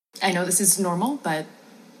I know this is normal, but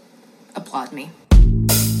applaud me.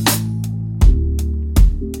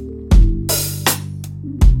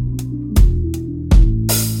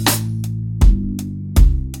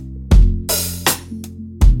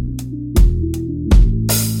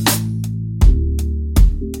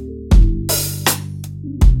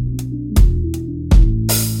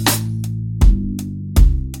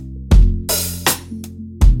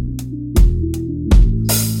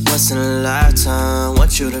 Once in a lifetime,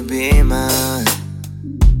 want you to be mine.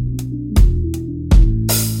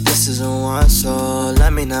 This isn't one, so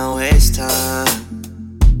let me not waste time.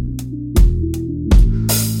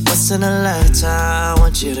 Once in a lifetime,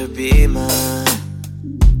 want you to be mine.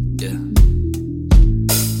 Yeah.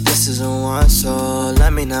 This isn't one, so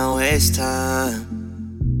let me not waste time.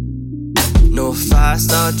 No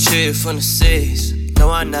 5-star chick from the States. No,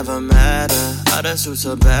 I never met her, other suits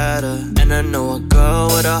are better. And I know a girl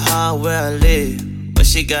with a heart where I live, but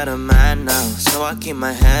she got a man now, so I keep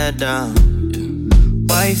my head down.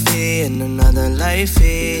 Wifey in another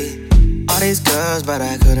lifey. All these girls, but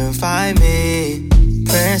I couldn't find me.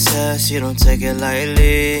 Princess, you don't take it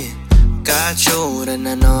lightly. Got you, then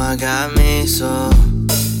I know I got me, so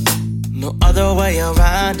no other way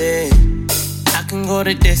around it. I can go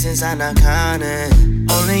the distance and I count it.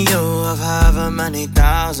 Only you of however many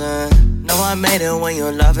thousand. Know I made it when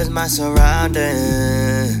your love is my surrounding.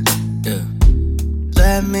 Yeah.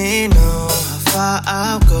 Let me know how far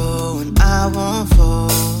I'll go and I won't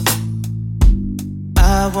fall.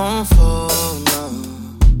 I won't fall, no.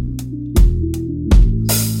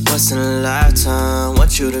 Once in a lifetime,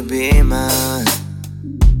 want you to be mine.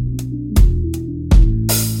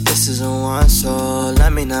 This isn't one, so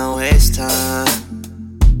let me not waste time.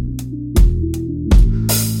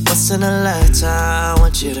 Once in a lifetime,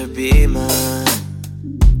 want you to be mine.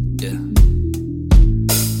 Yeah.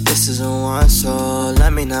 This isn't one, so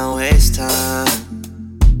let me not waste time.